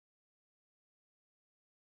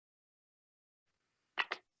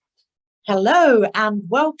Hello and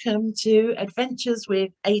welcome to Adventures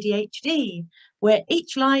with ADHD, where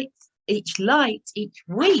each week,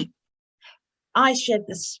 I shed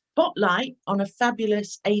the spotlight on a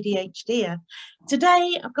fabulous ADHDer.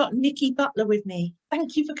 Today, I've got Nikki Butler with me.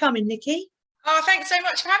 Thank you for coming, Nikki. Oh, thanks so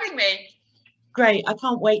much for having me. Great. I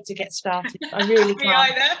can't wait to get started. I really Me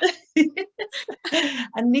can't. either.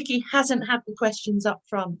 And Nikki hasn't had the questions up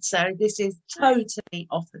front, so this is totally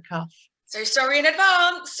off the cuff. So sorry in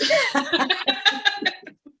advance.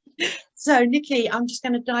 So, Nikki, I'm just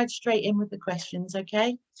going to dive straight in with the questions,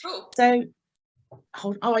 okay? Cool. So,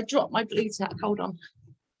 I dropped my blue tack. Hold on.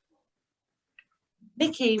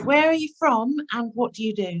 Nikki, where are you from and what do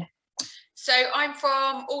you do? So I'm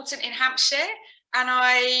from Alton in Hampshire, and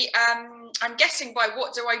I'm guessing by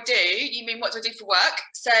what do I do, you mean what do I do for work?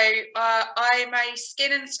 So I'm a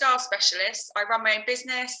skin and scar specialist. I run my own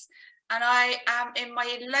business, and I am in my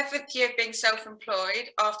 11th year of being self-employed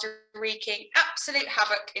after wreaking absolute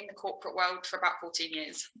havoc in the corporate world for about 14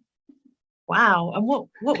 years. Wow. And what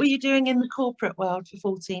were you doing in the corporate world for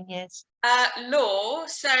 14 years? Law.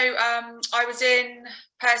 So I was in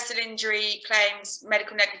personal injury claims,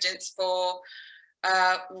 medical negligence for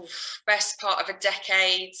best part of a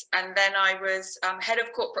decade, and then I was head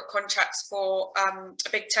of corporate contracts for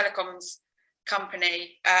a big telecoms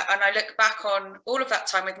company, and I look back on all of that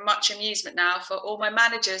time with much amusement now for all my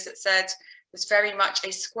managers that said it was very much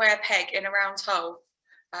a square peg in a round hole.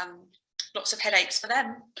 Lots of headaches for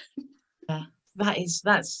them. Yeah,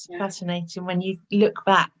 that's fascinating when you look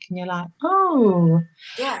back and you're like, oh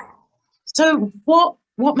yeah. So what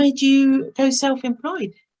made you go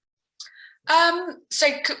self-employed? So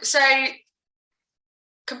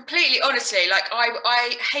completely honestly, like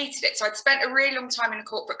I hated it. So I'd spent a really long time in a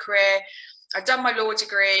corporate career. I'd done my law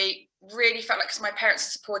degree, really felt like, because my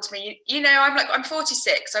parents supported me, I'm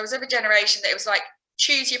 46. I was of a generation that it was like,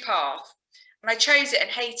 choose your path. And I chose it and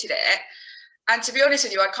hated it. And to be honest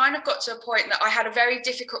with you, I kind of got to a point that I had a very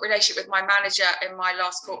difficult relationship with my manager in my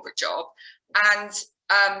last corporate job. And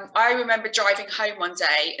I remember driving home one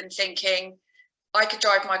day and thinking, I could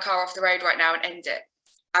drive my car off the road right now and end it,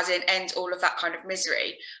 as in end all of that kind of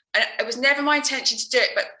misery. And it was never my intention to do it,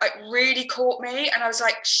 but it really caught me. And I was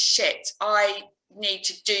like, shit, I need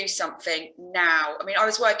to do something now. I mean, I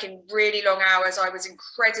was working really long hours. I was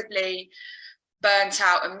incredibly burnt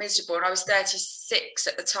out and miserable. And I was 36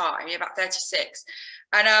 at the time, about 36.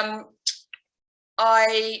 And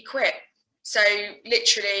I quit. So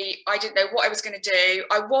literally, I didn't know what I was going to do.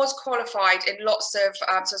 I was qualified in lots of, so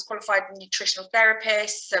I was qualified nutritional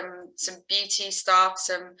therapist, some beauty stuff,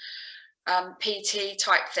 some PT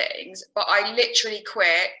type things. But I literally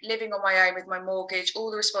quit, living on my own with my mortgage, all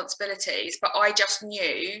the responsibilities. But I just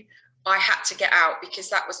knew I had to get out, because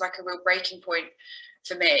that was like a real breaking point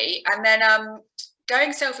for me. And then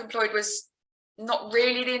going self-employed was not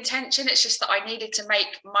really the intention. It's just that I needed to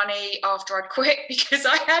make money after I'd quit, because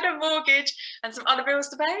I had a mortgage and some other bills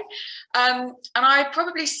to pay. And I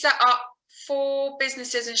probably set up 4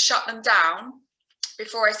 businesses and shut them down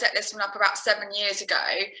before I set this one up about 7 years ago.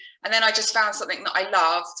 And then I just found something that I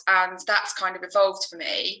loved, and that's kind of evolved for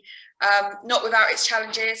me. Not without its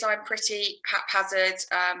challenges. I'm pretty haphazard.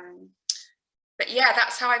 But yeah,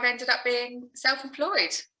 that's how I've ended up being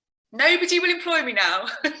self-employed. Nobody will employ me now.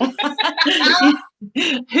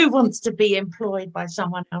 Who wants to be employed by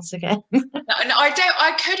someone else again? No,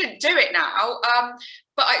 I couldn't do it now.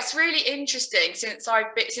 But it's really interesting since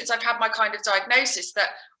I've had my kind of diagnosis,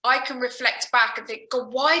 that I can reflect back and think,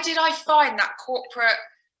 God, why did I find that corporate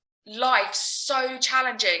life so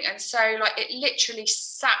challenging? And so, like, it literally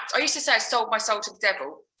sapped. I used to say I sold my soul to the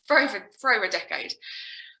devil for over a decade.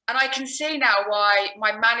 And I can see now why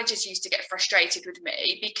my managers used to get frustrated with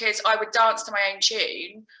me, because I would dance to my own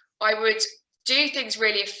tune. I would do things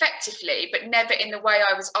really effectively, but never in the way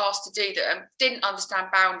I was asked to do them. Didn't understand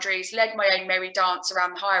boundaries, led my own merry dance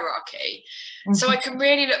around the hierarchy. Mm-hmm. So I can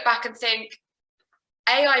really look back and think,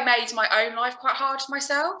 I made my own life quite hard for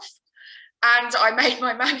myself, and I made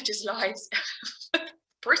my managers' lives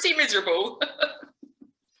pretty miserable.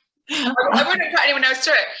 I wouldn't put anyone else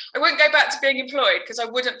through it. I wouldn't go back to being employed, because I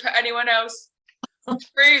wouldn't put anyone else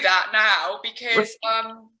through that now, because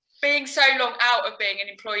being so long out of being an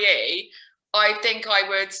employee, I think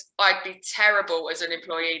I'd be terrible as an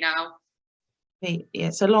employee now. Yeah,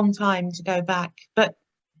 it's a long time to go back, but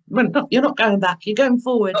you're not going back, you're going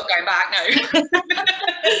forward. Not going back,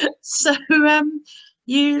 no. So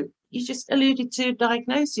you just alluded to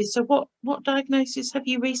diagnosis. So what diagnosis have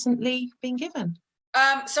you recently been given?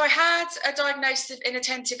 So I had a diagnosis of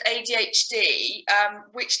inattentive ADHD,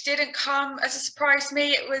 which didn't come as a surprise to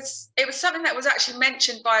me. It was something that was actually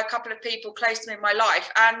mentioned by a couple of people close to me in my life,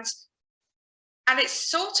 and And it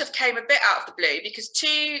sort of came a bit out of the blue because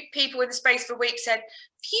 2 people in the space of a week said,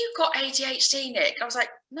 have you got ADHD, Nick? I was like,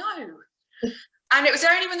 no. And it was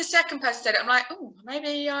only when the second person said it, I'm like, oh,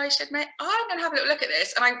 maybe I should I'm going to have a little look at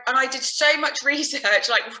this. And I did so much research,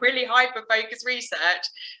 like really hyper-focused research.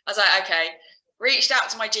 I was like, okay, reached out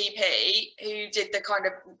to my GP who did the kind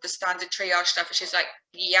of the standard triage stuff. And she's like,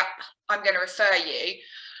 yep, I'm going to refer you.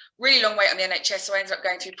 Really long wait on the NHS. So I ended up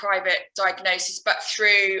going through private diagnosis, but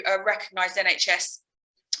through a recognised NHS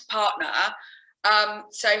partner.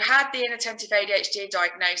 So had the inattentive ADHD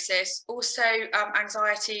diagnosis, also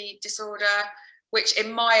anxiety disorder, which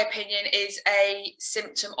in my opinion is a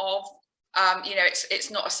symptom of,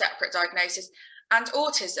 it's not a separate diagnosis, and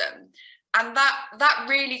autism. And that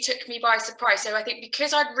really took me by surprise. So I think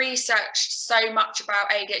because I'd researched so much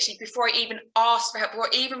about ADHD before I even asked for help, before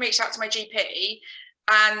I even reached out to my GP,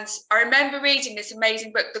 and I remember reading this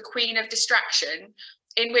amazing book, The Queen of Distraction,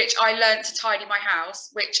 in which I learned to tidy my house,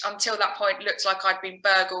 which until that point looked like I'd been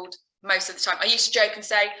burgled most of the time. I used to joke and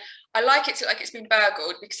say, I like it to look like it's been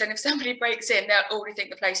burgled, because then if somebody breaks in, they'll already think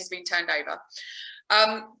the place has been turned over.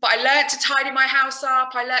 But I learned to tidy my house up.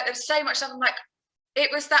 I learned there was so much stuff. I'm like, it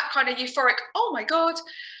was that kind of euphoric, oh my God.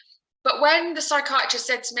 But when the psychiatrist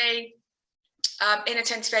said to me,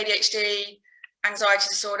 inattentive ADHD, anxiety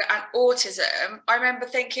disorder and autism, I remember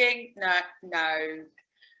thinking, no.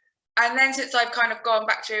 And then since I've kind of gone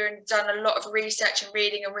back through and done a lot of research and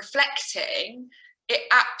reading and reflecting, it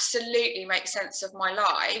absolutely makes sense of my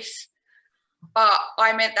life. But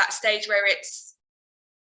I'm at that stage where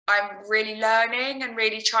I'm really learning and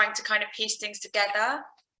really trying to kind of piece things together.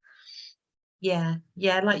 Yeah,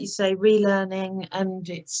 like you say, relearning, and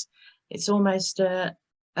it's almost a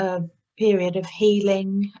period of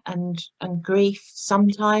healing and grief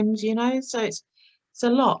sometimes, so it's a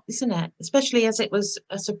lot, isn't it? Especially as it was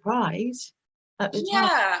a surprise at the time.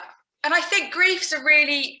 Yeah, and I think grief's a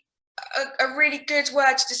really good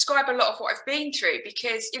word to describe a lot of what I've been through,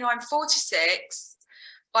 because I'm 46,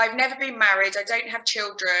 I've never been married, I don't have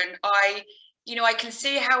children, I can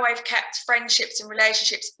see how I've kept friendships and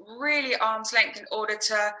relationships really at arm's length in order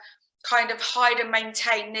to kind of hide and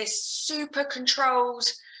maintain this super controlled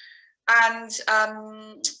and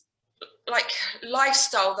like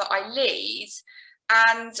lifestyle that I lead.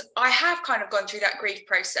 And I have kind of gone through that grief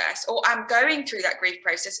process, or I'm going through that grief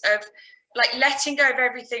process of like letting go of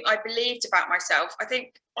everything I believed about myself. I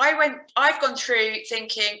think I've gone through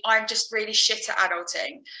thinking I'm just really shit at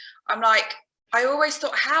adulting. I'm like, I always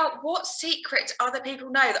thought, what secret do other people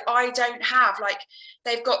know that I don't have? Like,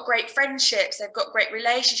 they've got great friendships, they've got great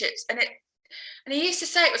relationships. And he used to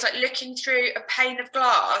say it was like looking through a pane of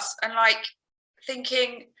glass and like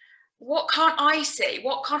thinking, what can't I see?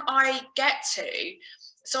 What can't I get to?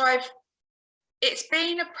 So it's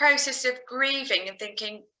been a process of grieving and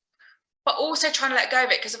thinking, but also trying to let go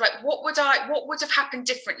of it, because of like, what would have happened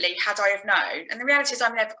differently had I have known? And the reality is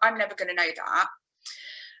I'm never going to know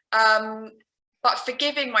that. But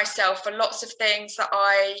forgiving myself for lots of things that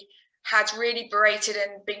I had really berated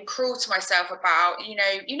and been cruel to myself about,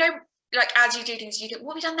 like as you do things, you think,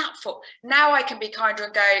 what have we done that for? Now I can be kinder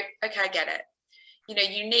and go, okay, I get it. You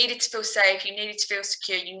needed to feel safe, you needed to feel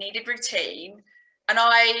secure, you needed routine. And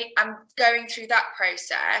I am going through that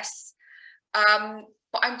process.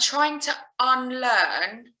 But I'm trying to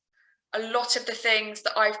unlearn a lot of the things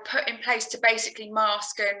that I've put in place to basically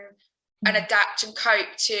mask and adapt and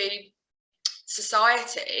cope to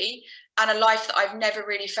society and a life that I've never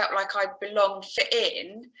really felt like I belonged, fit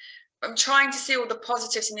in. I'm trying to see all the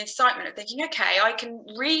positives and the excitement of thinking, okay, I can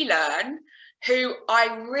relearn who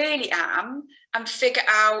I really am and figure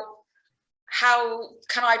out how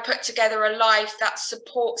can I put together a life that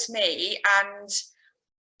supports me and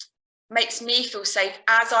makes me feel safe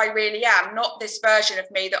as I really am, not this version of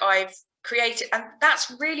me that I've created. And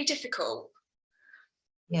that's really difficult.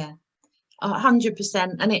 Yeah,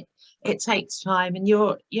 100%. And it takes time, and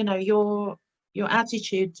your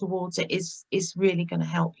attitude towards it is really going to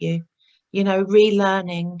help you,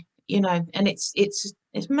 relearning, and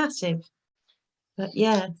it's massive. But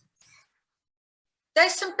yeah,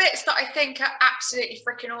 there's some bits that I think are absolutely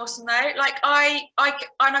freaking awesome though. Like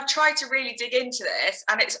I've tried to really dig into this,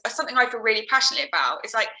 and it's something I feel really passionate about.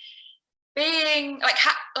 It's like being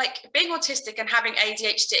being autistic and having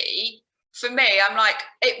ADHD. For me, I'm like,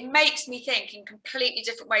 it makes me think in completely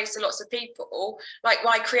different ways to lots of people. Like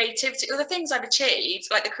my creativity, or the things I've achieved,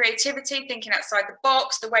 like the creativity, thinking outside the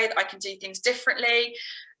box, the way that I can do things differently.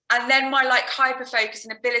 And then my like hyper focus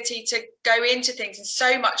and ability to go into things in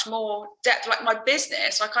so much more depth, like my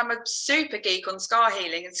business, like I'm a super geek on scar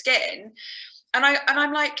healing and skin. And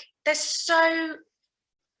I'm like,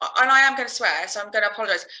 and I am going to swear, so I'm going to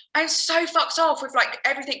apologize. I'm so fucked off with like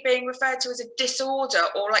everything being referred to as a disorder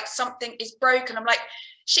or like something is broken. I'm like,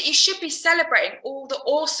 shit, you should be celebrating all the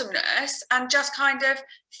awesomeness and just kind of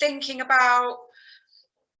thinking about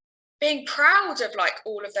being proud of like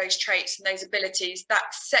all of those traits and those abilities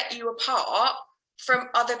that set you apart from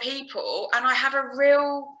other people. And I have a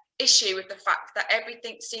real issue with the fact that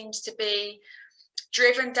everything seems to be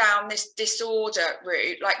driven down this disorder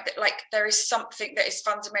route, like there is something that is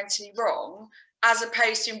fundamentally wrong, as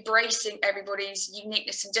opposed to embracing everybody's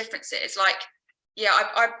uniqueness and differences. Like, yeah,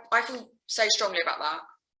 I feel so strongly about that.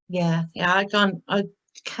 Yeah, I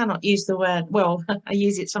cannot use the word, well, I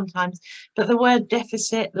use it sometimes, but the word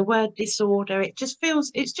deficit, the word disorder, it just feels,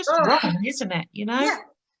 it's just Oh, wrong, isn't it? You know? yeah.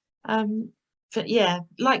 Um, but yeah,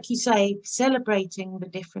 like you say, celebrating the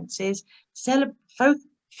differences, fo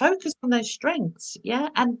focus on those strengths, yeah,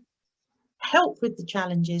 and help with the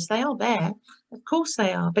challenges. They are there, of course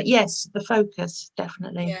they are. But yes, the focus,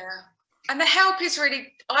 definitely. Yeah. And the help is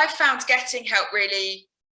really, I've found getting help really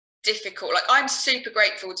difficult. Like, I'm super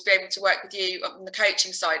grateful to be able to work with you on the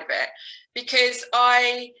coaching side of it, because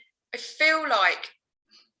I feel like,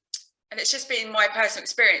 and it's just been my personal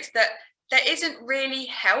experience, that there isn't really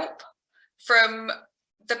help from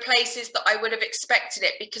the places that I would have expected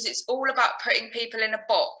it, because it's all about putting people in a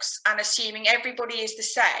box and assuming everybody is the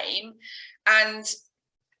same. And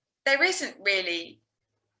there isn't really,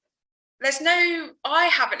 I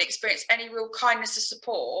haven't experienced any real kindness or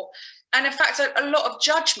support. And in fact, a lot of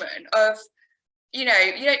judgment of, you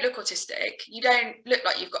don't look autistic, you don't look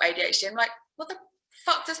like you've got ADHD. I'm like, what the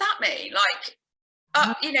fuck does that mean? Like,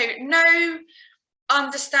 no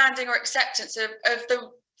understanding or acceptance of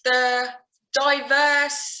the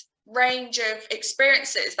diverse range of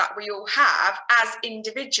experiences that we all have as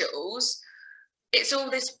individuals. It's all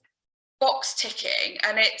this box ticking,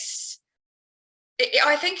 and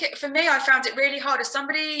I think for me, I found it really hard as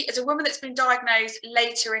a woman that's been diagnosed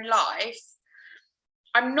later in life.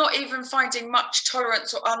 I'm not even finding much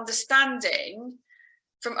tolerance or understanding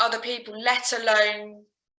from other people, let alone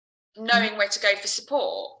knowing where to go for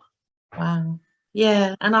support. Wow.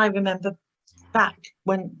 Yeah, and I remember back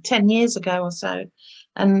when 10 years ago or so,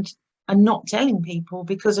 and not telling people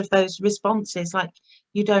because of those responses, like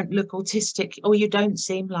you don't look autistic or you don't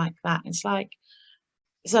seem like that. It's like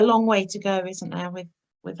it's a long way to go, isn't there,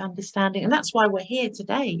 with understanding. And that's why we're here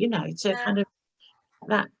today, to kind of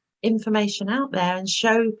that information out there and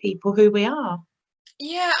show people who we are.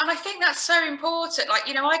 Yeah, and I think that's so important. Like,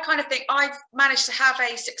 I kind of think I've managed to have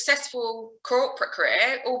a successful corporate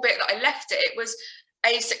career, albeit that I left it. It was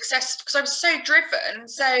a success because I was so driven,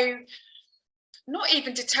 so not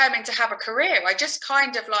even determined to have a career. I just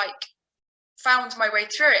kind of like found my way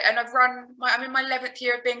through it. And I'm in my 11th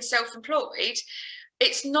year of being self-employed.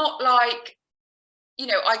 It's not like,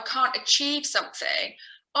 I can't achieve something.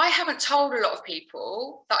 I haven't told a lot of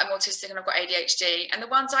people that I'm autistic and I've got ADHD. And the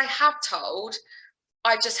ones I have told,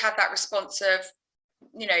 I just had that response of,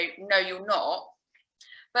 no, you're not.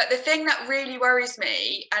 But the thing that really worries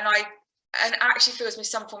me and actually fills me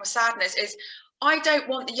some form of sadness is I don't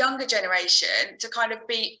want the younger generation to kind of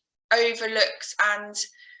be overlooked and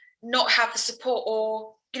not have the support.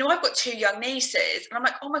 Or, I've got 2 young nieces and I'm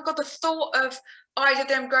like, oh my God, the thought of either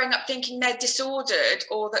them growing up thinking they're disordered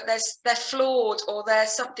or that they're flawed or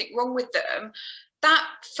there's something wrong with them, that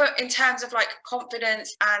in terms of like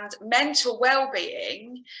confidence and mental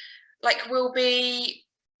well-being, like will be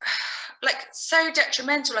like so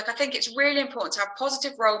detrimental. Like, I think it's really important to have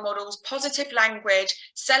positive role models, positive language,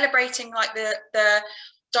 celebrating like the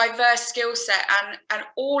diverse skill set and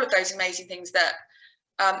all of those amazing things that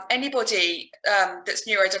anybody that's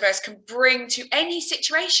neurodiverse can bring to any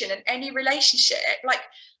situation and any relationship. Like,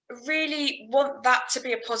 really want that to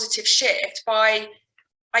be a positive shift by,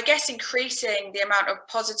 I guess, increasing the amount of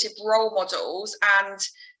positive role models and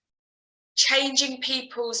changing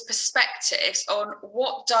people's perspectives on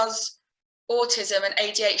what does autism and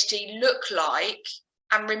ADHD look like,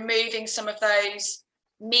 and removing some of those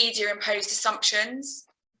media imposed assumptions.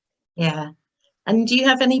 Yeah. And do you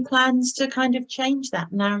have any plans to kind of change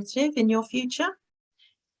that narrative in your future?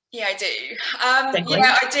 Yeah, I do.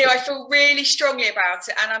 Yeah, I do. I feel really strongly about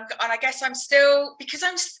it, and I guess I'm still, because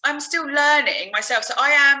I'm still learning myself. So I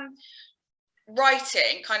am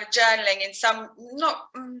writing, kind of journaling in some, not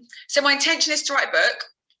so my intention is to write a book,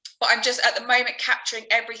 but I'm just at the moment capturing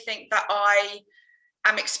everything that I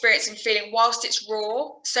am experiencing, feeling whilst it's raw.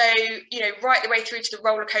 So, right the way through to the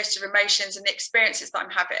roller coaster of emotions and the experiences that I'm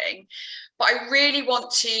having. But I really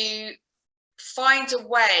want to find a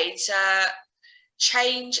way to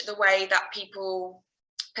change the way that people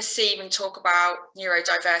perceive and talk about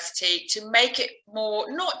neurodiversity, to make it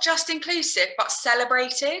more not just inclusive but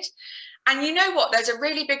celebrated. And you know what, there's a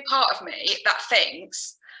really big part of me that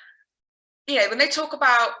thinks, you know, when they talk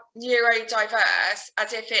about neurodiverse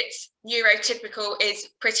as if it's neurotypical is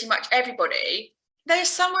pretty much everybody, there's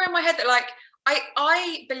somewhere in my head that like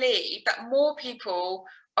I believe that more people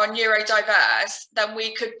are neurodiverse than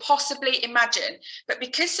we could possibly imagine, but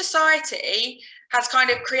because society has kind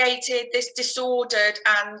of created this disordered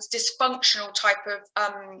and dysfunctional type of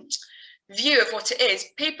view of what it is,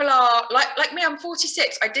 people are like me, I'm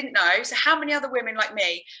 46, I didn't know, so how many other women like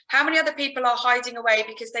me, how many other people are hiding away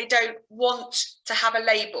because they don't want to have a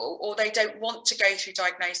label or they don't want to go through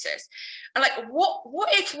diagnosis? And like what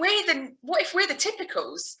if we're the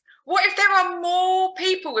typicals? What if there are more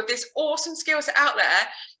people with this awesome skill set out there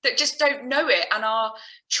that just don't know it and are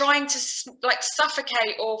trying to like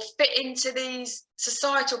suffocate or fit into these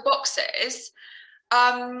societal boxes?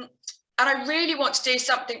 And I really want to do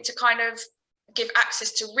something to kind of give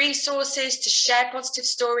access to resources, to share positive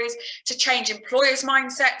stories, to change employers'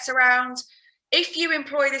 mindsets around. If you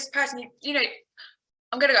employ this person, you know,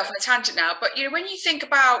 I'm going to go off on a tangent now, but you know, when you think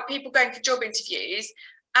about people going for job interviews,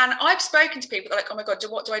 and I've spoken to people that are like, oh my God,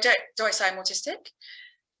 what do I do? Do I say I'm autistic?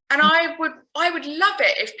 And I would love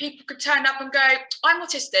it if people could turn up and go, I'm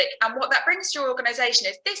autistic, and what that brings to your organisation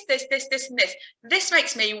is this, and this. This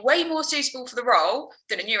makes me way more suitable for the role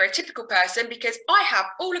than a neurotypical person because I have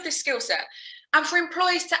all of this skill set. And for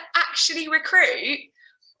employees to actually recruit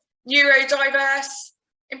neurodiverse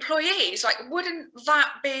employees, like, wouldn't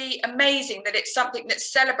that be amazing that it's something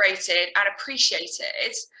that's celebrated and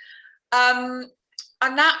appreciated?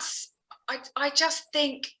 And that's, I just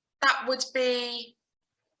think that would be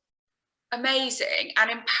amazing and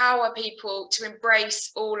empower people to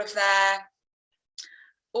embrace all of their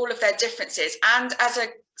differences, and as a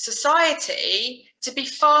society to be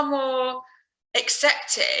far more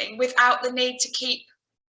accepting without the need to keep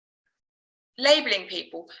labeling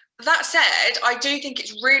people. That said, I do think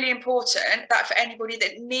it's really important that for anybody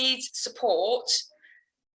that needs support,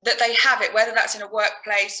 that they have it, whether that's in a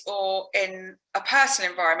workplace or in a personal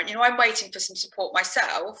environment. You know, I'm waiting for some support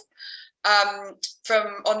myself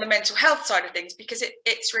from on the mental health side of things because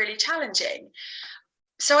it's really challenging.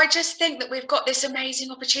 So I just think that we've got this amazing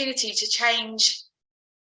opportunity to change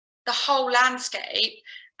the whole landscape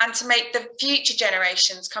and to make the future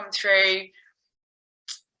generations come through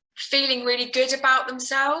feeling really good about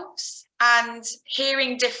themselves and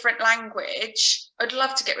hearing different language. I'd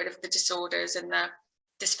love to get rid of the disorders and the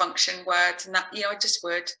dysfunction words and that, you know, I just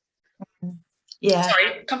would. Yeah.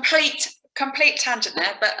 Sorry, complete tangent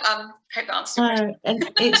there, but hope that answers your question.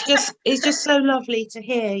 And it's just so lovely to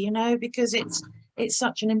hear, you know, because it's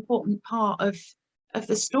such an important part of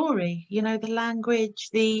the story, you know, the language,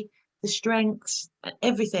 the strengths,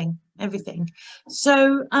 everything.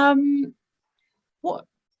 So what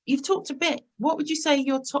you've talked a bit, what would you say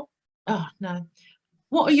your top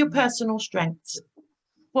what are your personal strengths?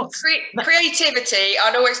 What's creativity?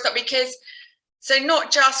 I'd always start, because so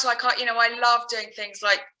not just like I love doing things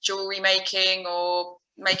like jewelry making or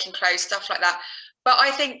making clothes, stuff like that, but I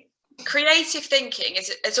think creative thinking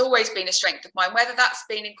has always been a strength of mine, whether that's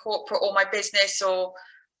been in corporate or my business or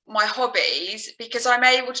my hobbies, because I'm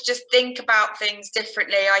able to just think about things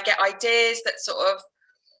differently. I get ideas that sort of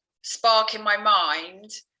spark in my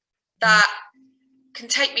mind that can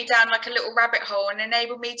take me down like a little rabbit hole and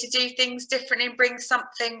enable me to do things differently and bring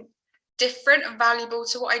something different and valuable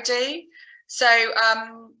to what I do. So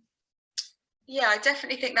yeah, I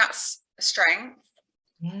definitely think that's a strength.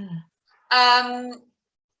 Yeah.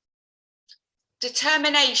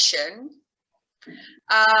 Determination,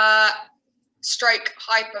 stroke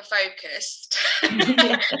hyper focused.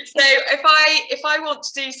 Yeah. So if I want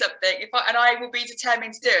to do something, and I will be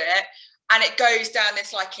determined to do it, and it goes down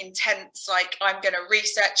this like intense, like I'm going to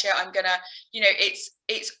research it, I'm going to, you know, it's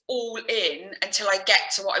all in until I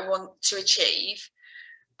get to what I want to achieve.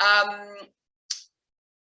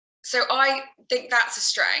 So I think that's a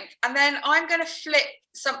strength. And then I'm going to flip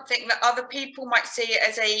something that other people might see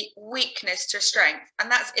as a weakness to a strength, and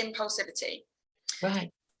that's impulsivity. Right.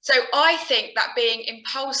 So I think that being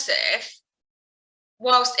impulsive,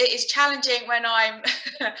 whilst it is challenging when I'm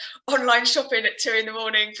online shopping at 2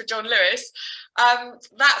 a.m. for John Lewis,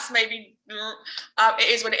 that's maybe, it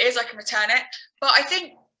is what it is, I can return it. But I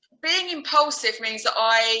think being impulsive means that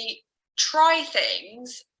I try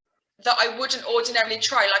things that I wouldn't ordinarily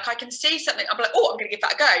try. Like I can see something, I'm like, oh, I'm going to give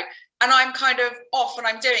that a go. And I'm kind of off and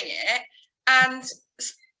I'm doing it. And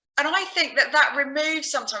I think that removes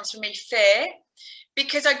sometimes for me fear,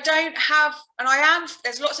 because I don't have, and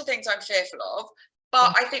there's lots of things I'm fearful of,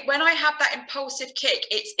 But I think when I have that impulsive kick,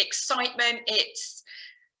 it's excitement, it's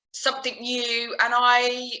something new, and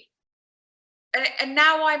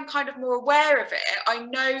now I'm kind of more aware of it. I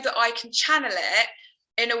know that I can channel it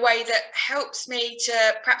in a way that helps me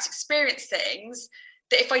to perhaps experience things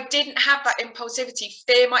that if I didn't have that impulsivity,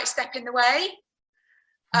 fear might step in the way.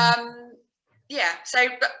 Yeah, so,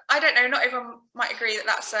 but I don't know, not everyone might agree that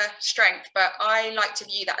that's a strength, but I like to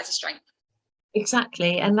view that as a strength.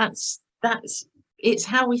 Exactly, and that's it's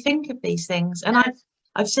how we think of these things. And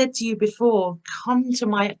I've said to you before, come to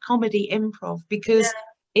my comedy improv, because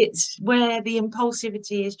it's where the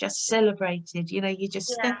impulsivity is just celebrated. You know, you just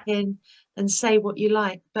step in and say what you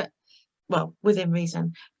like, but well, within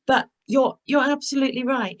reason. But you're absolutely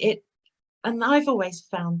right. And I've always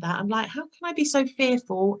found that I'm like, how can I be so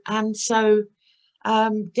fearful and so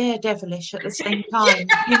daredevilish at the same time?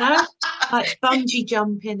 You know, like bungee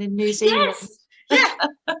jumping in New Zealand. Yes,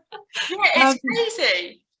 it's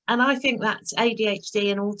crazy. And I think that's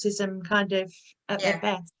ADHD and autism kind of at their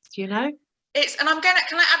best, you know. And can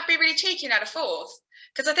I be really cheeky and add a fourth?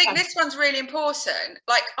 Because I think this one's really important.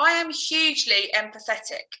 Like, I am hugely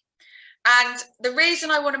empathetic. And the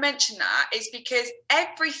reason I want to mention that is because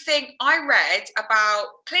everything I read about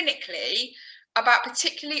clinically, about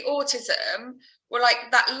particularly autism, were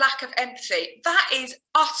like that lack of empathy. That is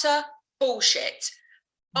utter bullshit.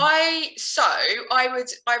 I would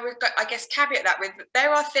I guess caveat that with,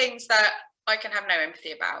 there are things that I can have no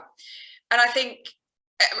empathy about. And I think,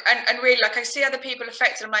 and really, like, I see other people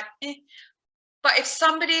affected, I'm like, eh. But if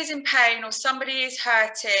somebody is in pain or somebody is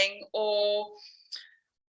hurting, or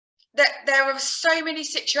that there are so many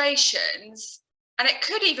situations, and it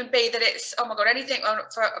could even be that it's, oh my God, anything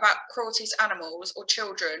about cruelty to animals or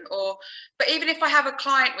children, but even if I have a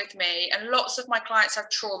client with me, and lots of my clients have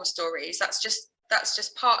trauma stories, that's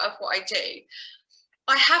just part of what I do.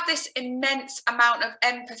 I have this immense amount of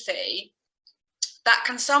empathy that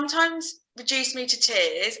can sometimes reduce me to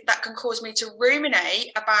tears, that can cause me to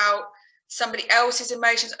ruminate about somebody else's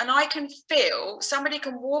emotions. And I can feel, somebody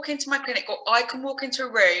can walk into my clinic, or I can walk into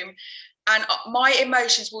a room, and my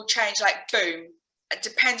emotions will change, like boom,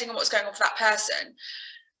 depending on what's going on for that person.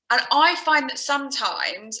 And I find that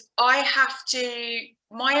sometimes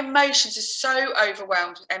my emotions are so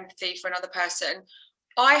overwhelmed with empathy for another person,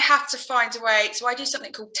 I have to find a way. So I do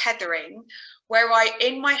something called tethering, where I,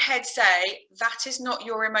 in my head, say, that is not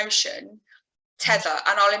your emotion, tether.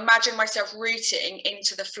 And I'll imagine myself rooting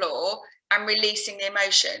into the floor and releasing the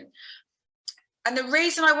emotion. And the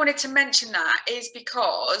reason I wanted to mention that is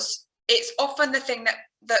because it's often the thing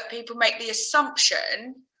that people make the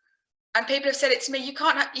assumption, and people have said it to me, you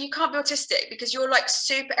can't be autistic because you're like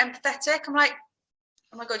super empathetic. I'm like,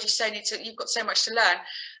 oh my God, you've got so much to learn.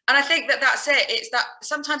 And I think that's it. It's that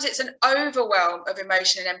sometimes it's an overwhelm of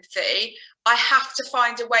emotion and empathy. I have to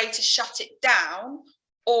find a way to shut it down,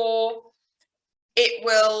 or it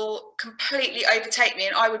will completely overtake me,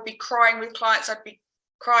 and I would be crying with clients. I'd be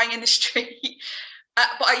crying in the street.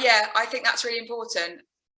 But yeah, I think that's really important.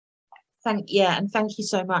 And thank you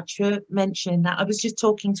so much for mentioning that. I was just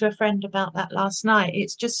talking to a friend about that last night.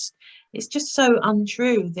 It's just so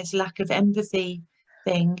untrue, this lack of empathy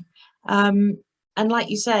thing. And like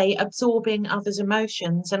you say, absorbing others'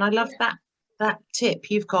 emotions. And I love that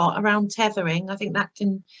tip you've got around tethering. I think that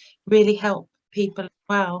can really help people as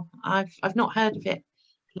well. I've not heard of it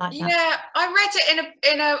like that. Yeah, I read it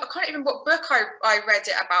in a I can't even what book I read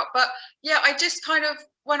it about, but yeah, I just kind of,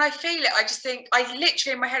 when I feel it, I just think, I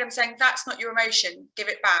literally in my head, I'm saying, that's not your emotion, give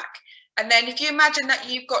it back. And then if you imagine that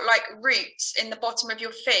you've got like roots in the bottom of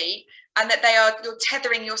your feet, and that you're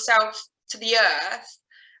tethering yourself to the earth,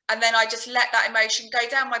 and then I just let that emotion go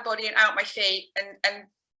down my body and out my feet, and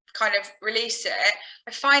kind of release it.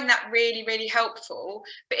 I find that really, really helpful.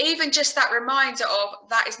 But even just that reminder of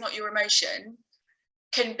that is not your emotion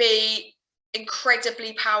can be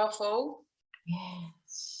incredibly powerful.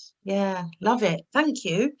 Yes. Yeah, love it. Thank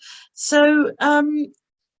you. So, have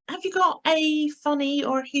you got a funny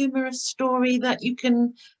or humorous story that you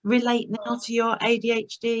can relate now to your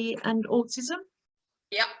ADHD and autism?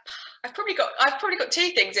 Yep. I've probably got two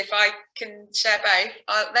things, if I can share both.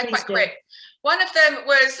 They're Please quite do. quick. One of them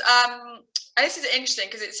was, and this is interesting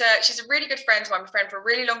because she's a really good friend of mine, my friend for a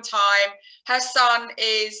really long time. Her son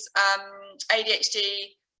is ADHD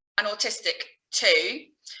and autistic too.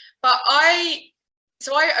 But I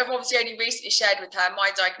have obviously only recently shared with her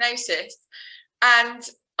my diagnosis. And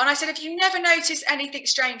I said, have you never noticed anything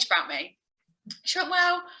strange about me? She went,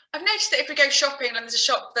 well, I've noticed that if we go shopping and there's a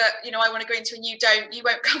shop that, I want to go into and you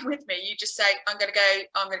won't come with me. You just say, I'm going to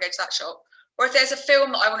go to that shop. Or if there's a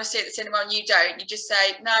film that I want to see at the cinema and you don't, you just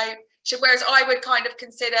say, no, Whereas I would kind of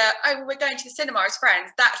consider, oh, well, we're going to the cinema as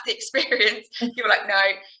friends. That's the experience. You were like, no.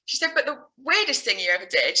 She said, but the weirdest thing you ever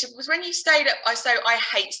did was when you stayed at, I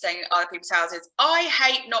hate staying at other people's houses. I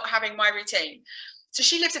hate not having my routine. So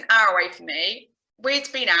she lives an hour away from me.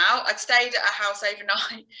 We'd been out. I'd stayed at her house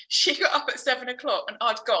overnight. She got up at 7 o'clock and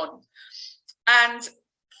I'd gone. And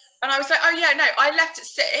I was like, oh yeah, no, I left at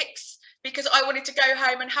 6 because I wanted to go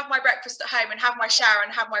home and have my breakfast at home and have my shower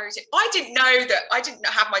and have my routine. I didn't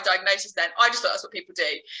have my diagnosis then. I just thought that's what people do.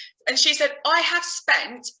 And she said, I have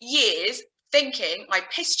spent years thinking I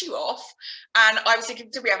pissed you off. And I was thinking,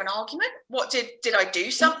 did we have an argument? What did I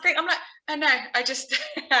do something? I'm like, oh no, I just,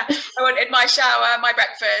 I wanted my shower, my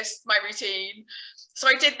breakfast, my routine. So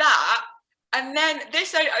I did that. And then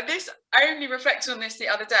this only reflected on this the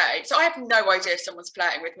other day. So I have no idea if someone's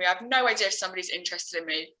flirting with me. I have no idea if somebody's interested in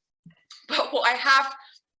me. But what I have,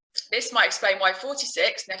 this might explain why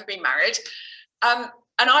 46, never been married.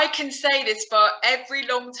 And I can say this for every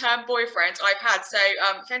long-term boyfriend I've had. So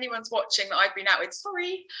if anyone's watching that I've been out with,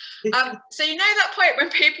 sorry. So you know that point when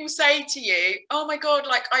people say to you, oh my God,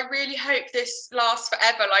 like, I really hope this lasts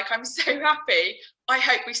forever. Like, I'm so happy. I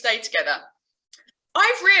hope we stay together.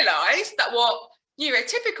 I've realised that what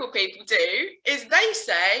neurotypical people do is they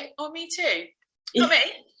say, oh, me too. Not me.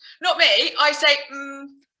 Not me. I say,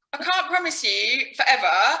 I can't promise you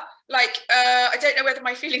forever. Like, I don't know whether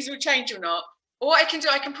my feelings will change or not. Or what I can do,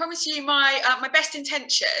 I can promise you my best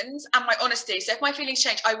intentions and my honesty. So if my feelings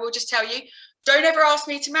change, I will just tell you, don't ever ask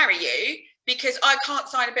me to marry you because I can't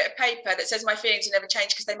sign a bit of paper that says my feelings will never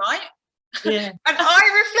change because they might. Yeah. And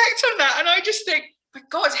I reflect on that and I just think, my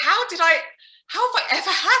God, how have I ever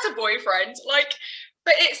had a boyfriend? Like,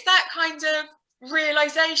 but it's that kind of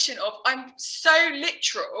realization of I'm so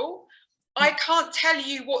literal. I can't tell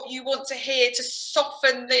you what you want to hear to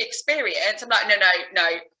soften the experience. I'm like, no.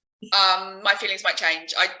 My feelings might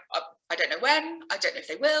change. I don't know when. I don't know if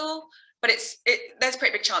they will. But there's a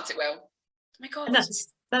pretty big chance it will. Oh my God. And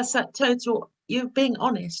that's that total. You're being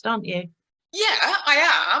honest, aren't you? Yeah,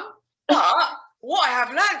 I am. But what I have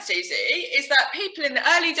learned, Susie, is that people in the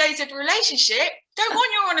early days of a relationship don't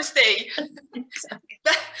want your honesty.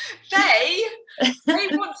 They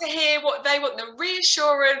want to hear what they want, the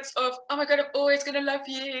reassurance of, oh my God, I'm always going to love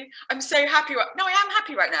you. I'm so happy. No, I am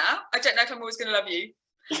happy right now. I don't know if I'm always going to love you.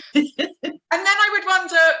 And then I would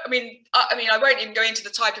wonder, I mean, I won't even go into the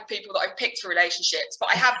type of people that I've picked for relationships, but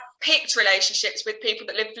I have picked relationships with people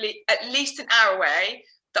that live at least an hour away,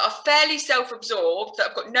 that are fairly self-absorbed, that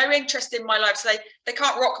have got no interest in my life, so they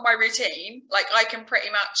can't rock my routine. Like I can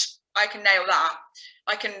nail that.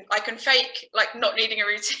 I can fake like not needing a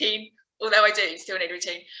routine, although I do still need a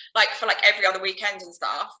routine, like for like every other weekend and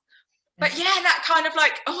stuff. But yeah, that kind of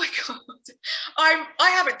like, oh my God, I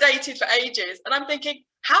haven't dated for ages, and I'm thinking,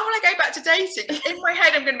 how will I go back to dating? In my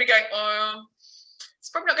head, I'm going to be going, oh,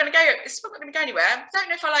 it's probably not going to go. It's probably not going to go anywhere. I don't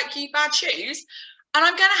know if I like you, bad shoes. And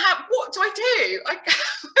I'm going to have, what do I do?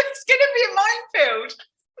 It's going to be a minefield.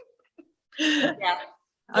 Yeah.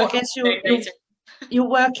 I guess you'll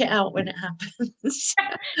work it out when it happens.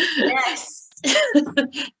 Yes.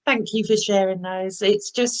 Thank you for sharing those.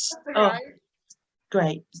 It's just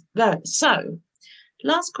great. So,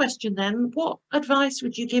 last question then. What advice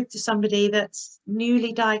would you give to somebody that's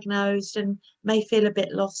newly diagnosed and may feel a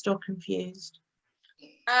bit lost or confused?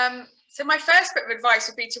 So my first bit of advice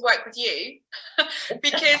would be to work with you,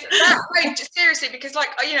 because seriously, because like,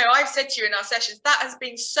 you know, I've said to you in our sessions, that has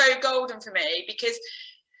been so golden for me, because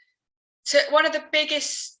one of the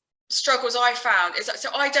biggest struggles I found is that, so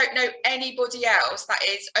I don't know anybody else that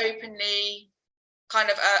is openly kind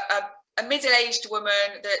of a middle-aged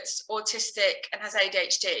woman that's autistic and has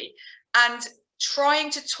ADHD, and trying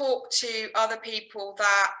to talk to other people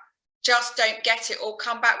that just don't get it or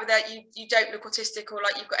come back with that you don't look autistic or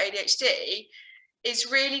like you've got ADHD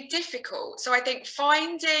is really difficult. So I think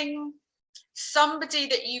finding somebody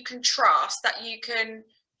that you can trust, that you can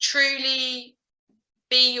truly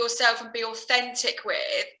be yourself and be authentic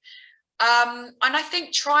with, and I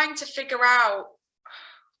think trying to figure out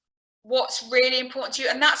what's really important to you,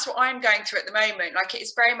 and that's what I'm going through at the moment. Like, it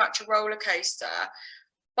is very much a roller coaster.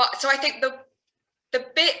 But so I think the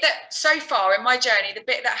bit that so far in my journey, the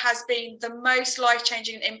bit that has been the most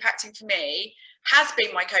life-changing and impacting for me has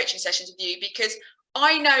been my coaching sessions with you, because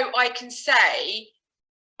I know I can say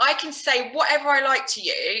whatever I like to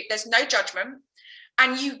you. There's no judgment,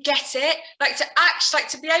 and you get it. Like, to act, like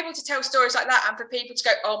to be able to tell stories like that, and for people to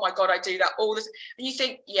go, oh my God, I do that all this, and you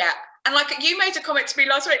think, yeah. And like, you made a comment to me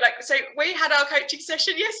last week, like, so we had our coaching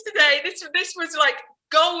session yesterday. This was like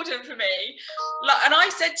golden for me. Like, and I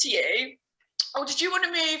said to you, oh, did you want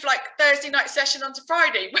to move like Thursday night session onto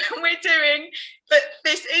Friday when we're doing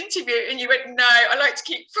this interview? And you went, no, I like to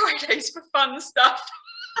keep Fridays for fun stuff.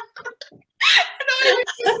 And I was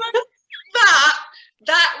just like,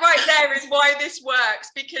 that right there is why this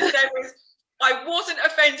works, because I wasn't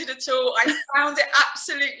offended at all. I found it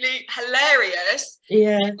absolutely hilarious.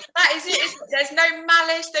 Yeah. That is it. There's no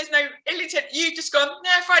malice. There's no ill intent. You've just gone,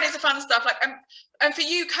 no, Fridays are fun stuff. Like, and for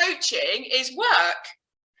you, coaching is work.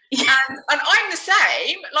 And I'm the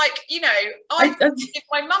same. Like, you know, I give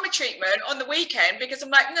my mum a treatment on the weekend because I'm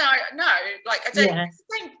like, no, like I don't. Yeah. It's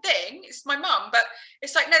the same thing. It's my mum, but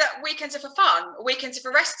it's like, no, that weekends are for fun. Weekends are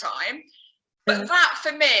for rest time. But that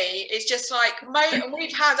for me is just like, and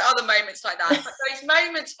we've had other moments like that, but those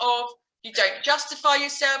moments of you don't justify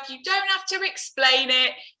yourself, you don't have to explain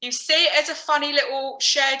it, you see it as a funny little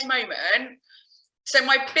shared moment. So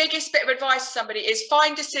my biggest bit of advice to somebody is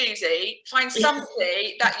find a Susie, find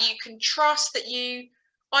somebody that you can trust,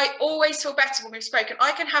 I always feel better when we've spoken.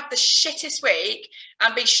 I can have the shittest week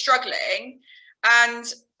and be struggling, and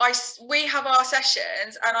we have our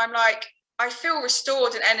sessions and I'm like, I feel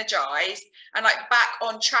restored and energized and like back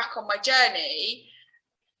on track on my journey,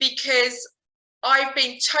 because I've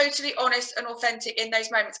been totally honest and authentic in those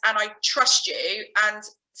moments, and I trust you. And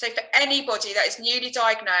so for anybody that is newly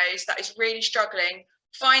diagnosed, that is really struggling,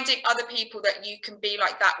 finding other people that you can be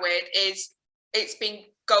like that with it's been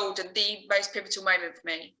golden, the most pivotal moment for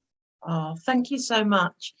me. Oh, thank you so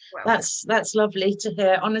much. Well, that's lovely to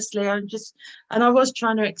hear. Honestly, I was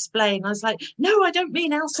trying to explain. I was like, no, I don't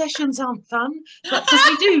mean our sessions aren't fun, but because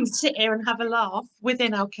we do sit here and have a laugh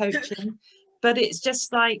within our coaching. But it's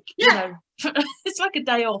just like, you know, it's like a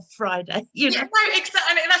day off Friday. You know? No, exactly,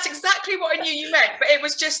 and that's exactly what I knew you meant. But it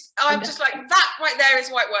was just, I'm just like, that right there is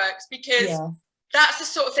why it works, because that's the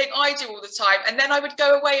sort of thing I do all the time. And then I would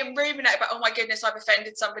go away and ruminate about, oh my goodness, I've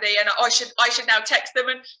offended somebody, and I should now text them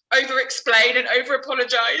and over explain and over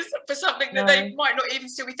apologize for something that they might not even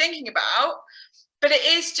still be thinking about. But it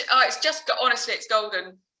is, it's just, honestly, it's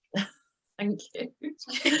golden. Thank you.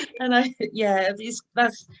 And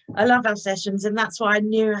I love our sessions, and that's why I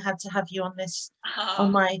knew I had to have you on this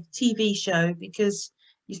on my TV show, because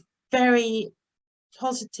you're very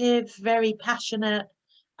positive, very passionate,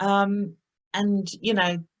 and you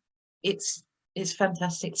know, it's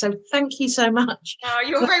fantastic. So thank you so much. Oh,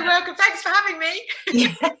 you're very welcome. Thanks for having me.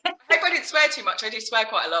 I hope I didn't swear too much. I do swear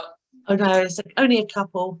quite a lot. Oh no, it's like only a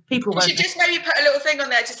couple. People won't. You should just maybe put a little thing on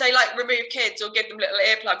there to say like remove kids, or give them little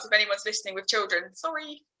earplugs if anyone's listening with children.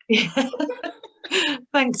 Sorry.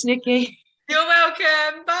 Thanks, Nikki. You're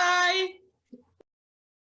welcome. Bye.